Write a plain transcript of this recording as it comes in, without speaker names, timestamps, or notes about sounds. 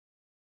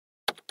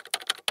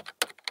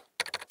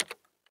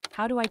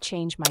How do I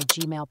change my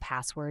Gmail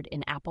password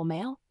in Apple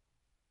Mail?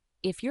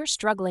 If you're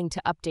struggling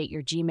to update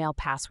your Gmail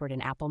password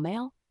in Apple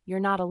Mail,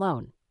 you're not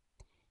alone.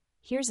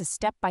 Here's a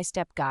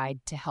step-by-step guide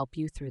to help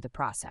you through the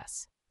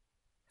process.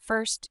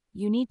 First,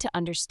 you need to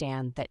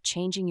understand that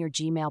changing your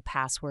Gmail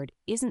password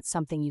isn't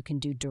something you can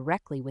do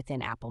directly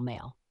within Apple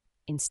Mail.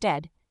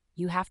 Instead,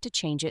 you have to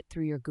change it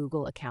through your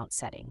Google account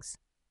settings.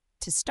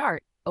 To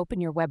start, open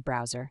your web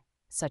browser,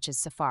 such as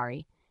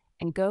Safari,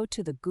 and go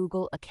to the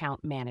Google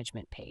Account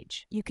Management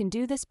page. You can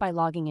do this by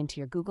logging into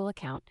your Google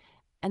account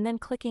and then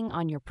clicking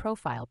on your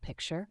profile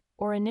picture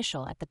or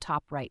initial at the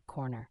top right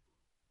corner.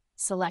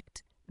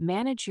 Select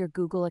Manage Your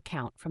Google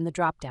Account from the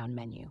drop-down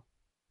menu.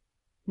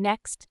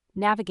 Next,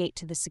 navigate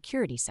to the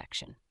Security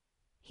section.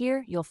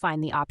 Here, you'll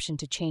find the option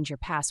to change your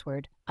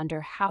password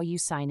under How you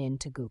sign in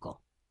to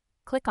Google.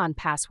 Click on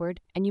Password,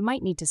 and you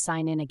might need to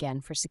sign in again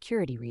for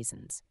security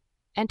reasons.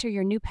 Enter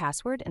your new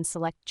password and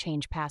select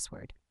Change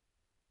Password.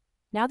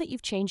 Now that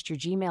you've changed your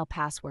Gmail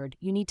password,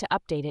 you need to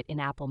update it in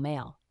Apple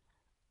Mail.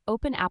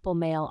 Open Apple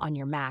Mail on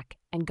your Mac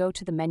and go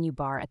to the menu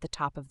bar at the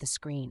top of the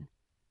screen.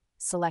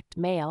 Select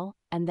Mail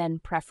and then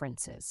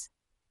Preferences.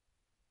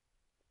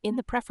 In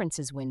the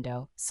Preferences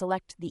window,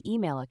 select the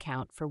email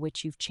account for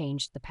which you've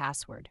changed the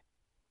password.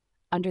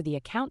 Under the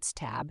Accounts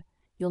tab,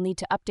 you'll need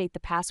to update the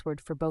password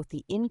for both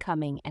the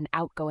incoming and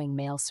outgoing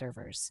mail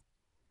servers.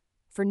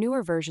 For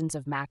newer versions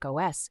of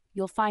macOS,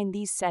 you'll find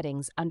these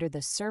settings under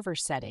the Server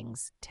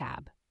Settings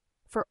tab.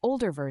 For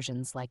older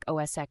versions like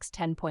OS X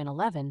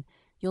 10.11,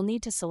 you'll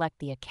need to select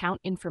the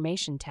Account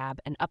Information tab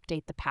and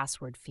update the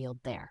password field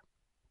there.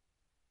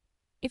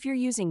 If you're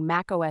using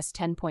macOS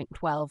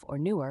 10.12 or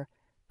newer,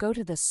 go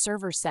to the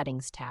Server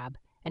Settings tab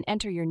and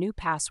enter your new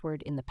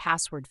password in the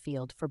password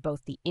field for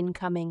both the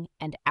incoming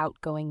and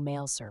outgoing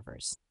mail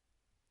servers.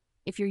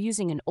 If you're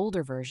using an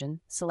older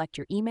version, select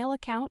your email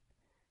account,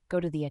 go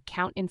to the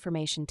Account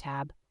Information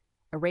tab,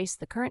 erase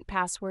the current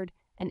password,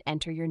 and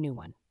enter your new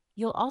one.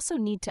 You'll also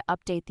need to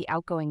update the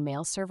outgoing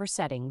mail server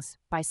settings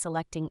by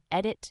selecting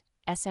Edit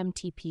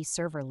SMTP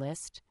Server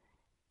List,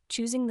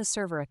 choosing the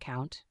server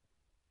account,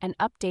 and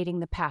updating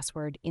the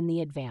password in the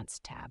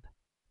Advanced tab.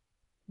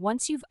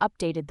 Once you've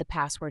updated the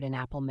password in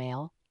Apple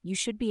Mail, you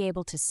should be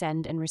able to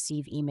send and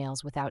receive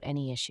emails without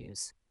any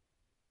issues.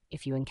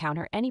 If you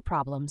encounter any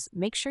problems,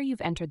 make sure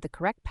you've entered the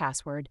correct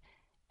password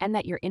and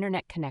that your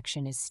internet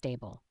connection is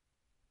stable.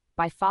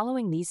 By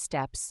following these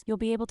steps, you'll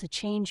be able to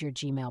change your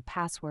Gmail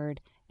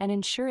password and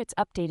ensure it's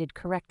updated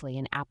correctly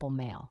in Apple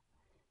Mail.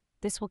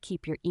 This will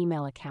keep your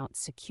email account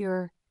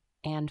secure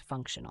and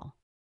functional.